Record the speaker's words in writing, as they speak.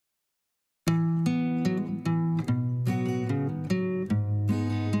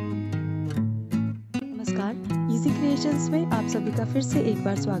Creations में आप सभी का फिर से एक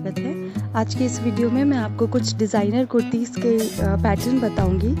बार स्वागत है। आज के इस वीडियो में मैं आपको कुछ डिज़ाइनर कुर्तीज़ के पैटर्न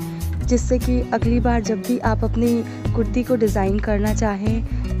बताऊंगी, जिससे कि अगली बार जब भी आप अपनी कुर्ती को डिज़ाइन करना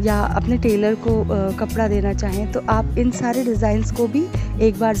चाहें या अपने टेलर को कपड़ा देना चाहें तो आप इन सारे डिज़ाइंस को भी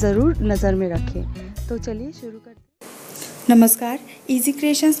एक बार ज़रूर नज़र में रखें। तो चलिए शुरू करते हैं। नमस्कार, इजी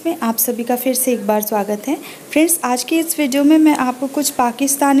क्रिएशंस में आप सभी का फिर से एक बार स्वागत है। फ्रेंड्स, आज की इस वीडियो में मैं आपको कुछ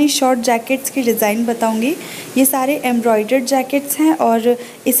पाकिस्तानी शॉर्ट जैकेट्स की डिज़ाइन बताऊंगी। ये सारे एम्ब्रॉयडर्ड जैकेट्स हैं और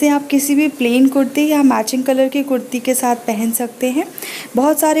इसे आप किसी भी प्लेन कुर्ती या मैचिंग कलर की कुर्ती के साथ पहन सकते हैं।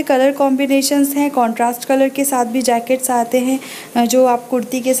 बहुत सारे कलर कॉम्बिनेशंस हैं, कॉन्ट्रास्ट कलर के साथ भी जैकेट्स आते हैं जो आप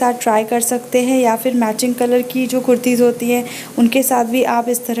कुर्ती के साथ ट्राई कर सकते हैं, या फिर मैचिंग कलर की जो कुर्तीज़ होती हैं उनके साथ भी आप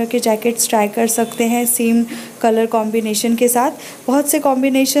इस तरह के जैकेट्स ट्राई कर सकते हैं सेम कलर कॉम्बिनेशन के साथ। बहुत से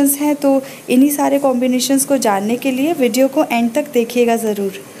कॉम्बिनेशंस हैं, तो इन्हीं सारे कॉम्बिनेशंस को जानने के लिए वीडियो को एंड तक देखिएगा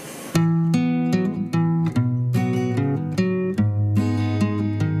ज़रूर।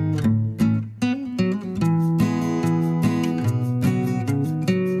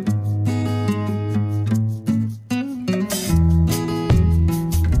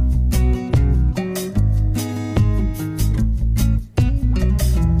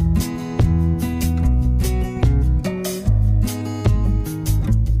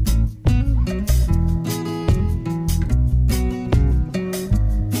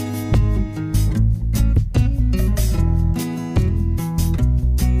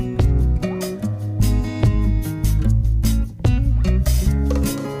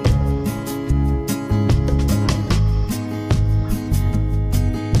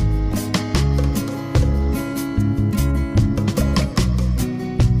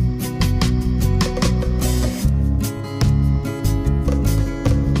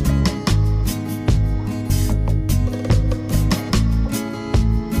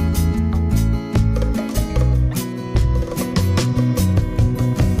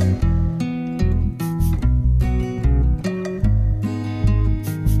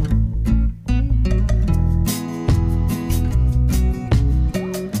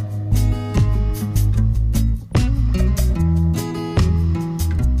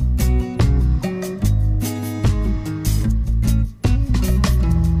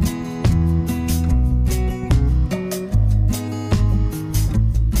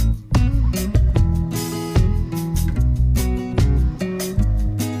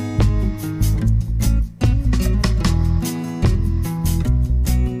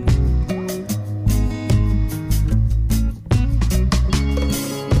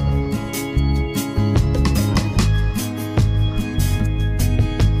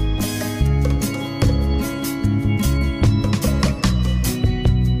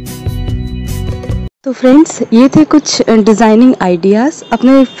 तो फ्रेंड्स, ये थे कुछ डिज़ाइनिंग आइडियाज़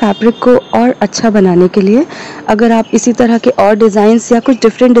अपने फैब्रिक को और अच्छा बनाने के लिए। अगर आप इसी तरह के और डिज़ाइंस या कुछ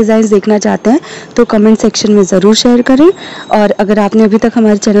डिफरेंट डिज़ाइंस देखना चाहते हैं तो कमेंट सेक्शन में ज़रूर शेयर करें। और अगर आपने अभी तक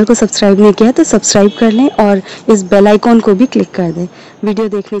हमारे चैनल को सब्सक्राइब नहीं किया तो सब्सक्राइब कर लें और इस बेल आइकॉन को भी क्लिक कर दें। वीडियो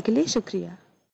देखने के लिए शुक्रिया।